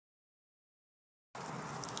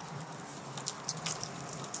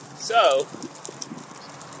So,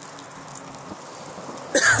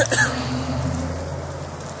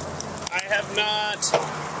 I have not...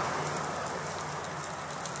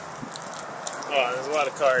 Oh, there's a lot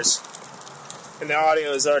of cars. And the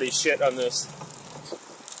audio is already shit on this.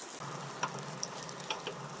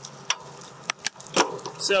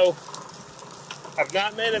 So, I've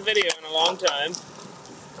not made a video in a long time.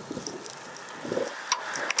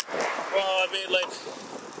 Well, I've made like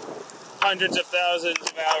hundreds of thousands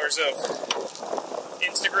of hours of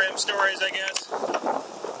Instagram stories, I guess.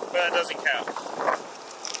 But that doesn't count.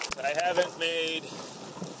 I haven't made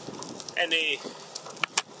any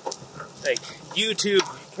like YouTube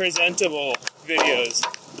presentable videos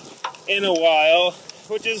in a while,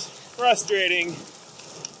 which is frustrating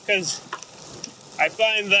because I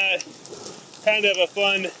find that kind of a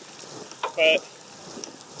fun but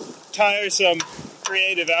tiresome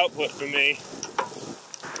creative output for me.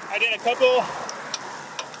 I did a couple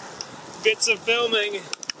bits of filming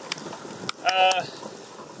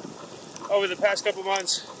over the past couple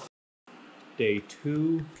months. Day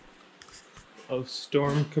 2 of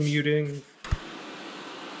storm commuting.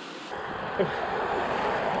 A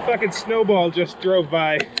fucking snowball just drove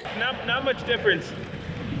by. Not much difference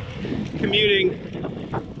commuting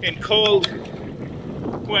in cold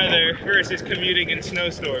weather versus commuting in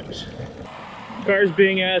snowstorms. Cars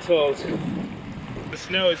being assholes. The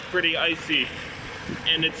snow is pretty icy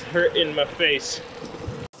and it's hurting my face.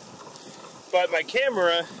 But my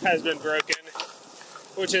camera has been broken,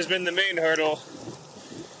 which has been the main hurdle.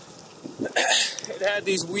 It had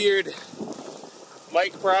these weird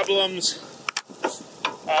mic problems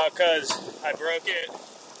because I broke it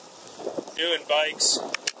doing bikes.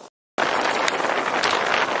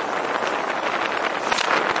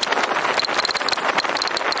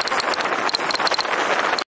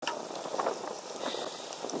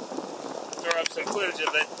 Throw up some footage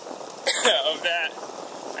of it, of that.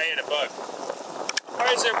 I ate a bug.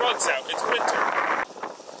 Why is there bugs out? It's winter.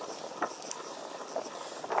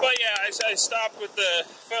 But yeah, I stopped with the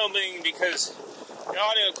filming because the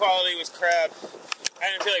audio quality was crap. I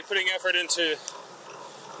didn't feel like putting effort into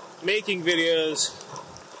making videos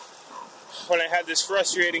when I had this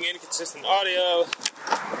frustrating, inconsistent audio.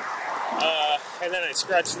 And then I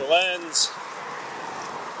scratched the lens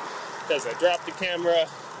because I dropped the camera.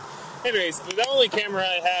 Anyways, the only camera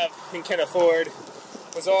I have and can afford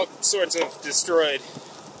was all sorts of destroyed.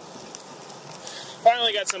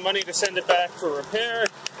 Finally got some money to send it back for repair,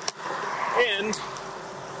 and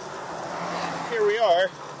here we are.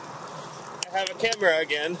 I have a camera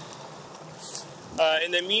again.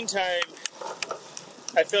 In the meantime,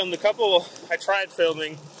 I tried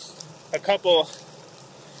filming a couple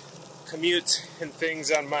commutes and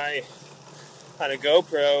things on a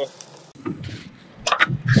GoPro.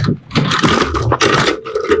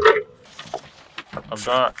 I've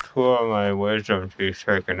got 2 of my wisdom teeth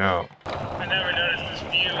taken out. I never noticed this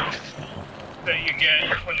view that you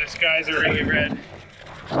get when the skies are really red.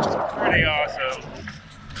 It's pretty awesome.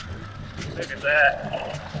 Look at that.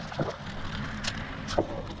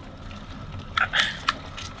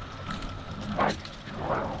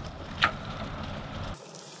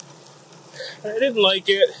 I didn't like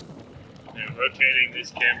it. I'm rotating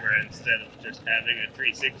this camera instead of just having a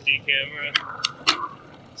 360 camera.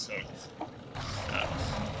 So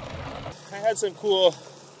I had some cool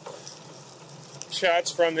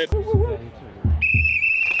shots from it.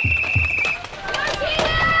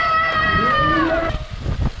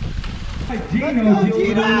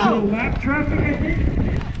 Lap traffic, I think.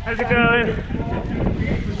 How's it going?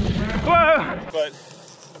 Whoa! But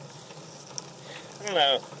I don't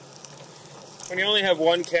know. When you only have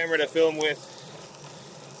one camera to film with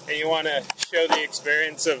and you want to show the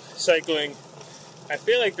experience of cycling, I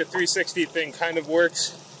feel like the 360 thing kind of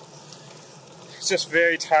works. It's just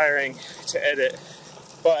very tiring to edit,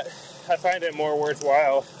 but I find it more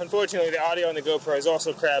worthwhile. Unfortunately, the audio on the GoPro is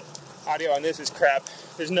also crap. Audio on this is crap.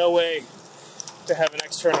 There's no way to have an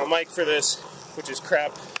external mic for this, which is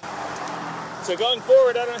crap. So going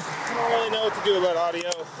forward, I don't really know what to do about audio,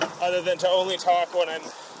 other than to only talk when I'm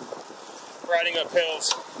riding up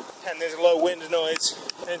hills and there's low wind noise,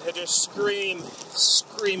 and to just scream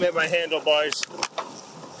at my handlebars.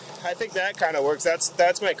 I think that kind of works.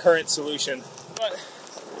 That's my current solution. But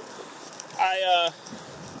I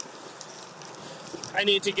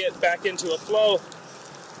need to get back into a flow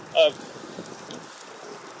of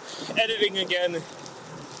editing again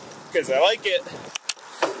because I like it,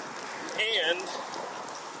 and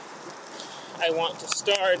I want to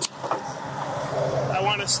start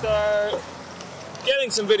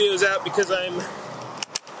getting some videos out because I'm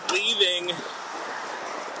leaving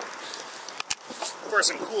for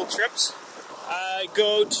some cool trips. I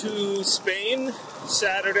go to Spain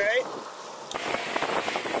Saturday.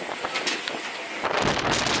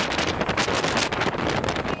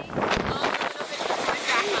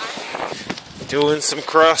 Doing some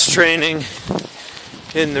cross training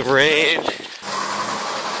in the rain. Yeah,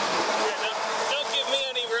 don't give me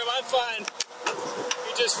any room, I'm fine.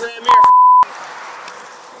 You just ran your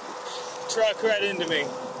truck right into me.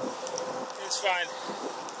 It's fine.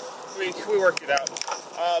 We worked it out.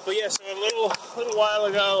 But yeah, so a little while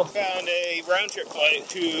ago, found a round trip flight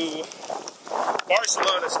to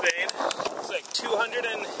Barcelona, Spain. It was like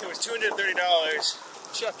 $230.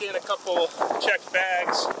 Chuck in a couple checked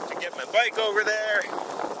bags to get my bike over there,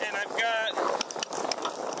 and I've got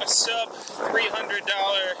a sub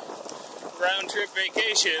 $300 round trip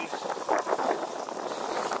vacation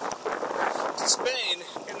to Spain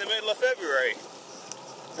in the middle of February.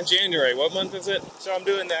 January, what month is it? So I'm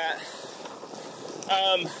doing that.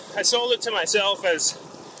 I sold it to myself as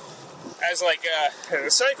like a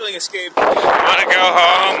cycling escape. I want to go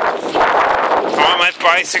home on my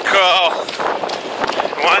bicycle.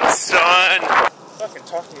 One son. Fucking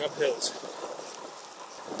talking up hills.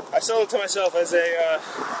 I sold it to myself as a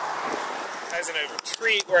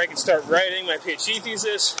retreat where I can start writing my PhD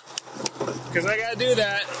thesis. Because I gotta do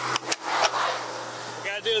that. You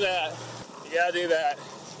gotta do that. You gotta do that.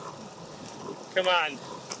 Come on,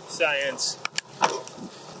 science.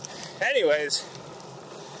 Anyways,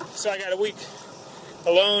 so I got a week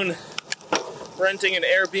alone renting an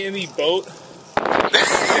Airbnb boat.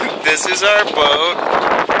 This is our boat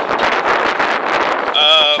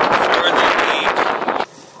for the week.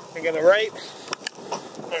 I'm gonna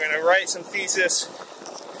write some thesis.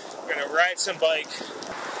 I'm gonna ride some bike.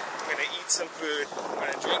 I'm gonna eat some food. I'm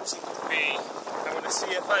gonna drink some coffee. I'm gonna see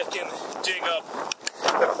if I can dig up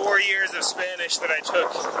the 4 years of Spanish that I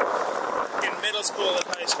took in middle school and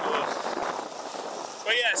high school.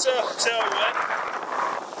 But yeah, so what?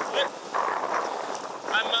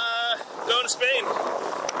 I'm going to Spain.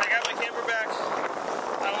 I got my camera back.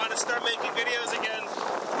 I want to start making videos again.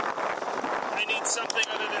 I need something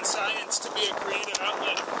other than science to be a creative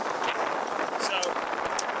outlet. So,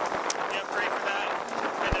 yeah, pray for that.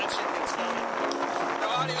 And that shit gets going. The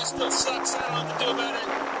audio still sucks. I don't know what to do about it.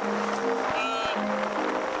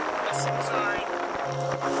 I'm sorry.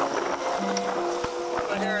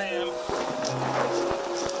 But here I am.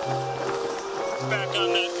 Back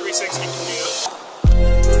on that 360 commute.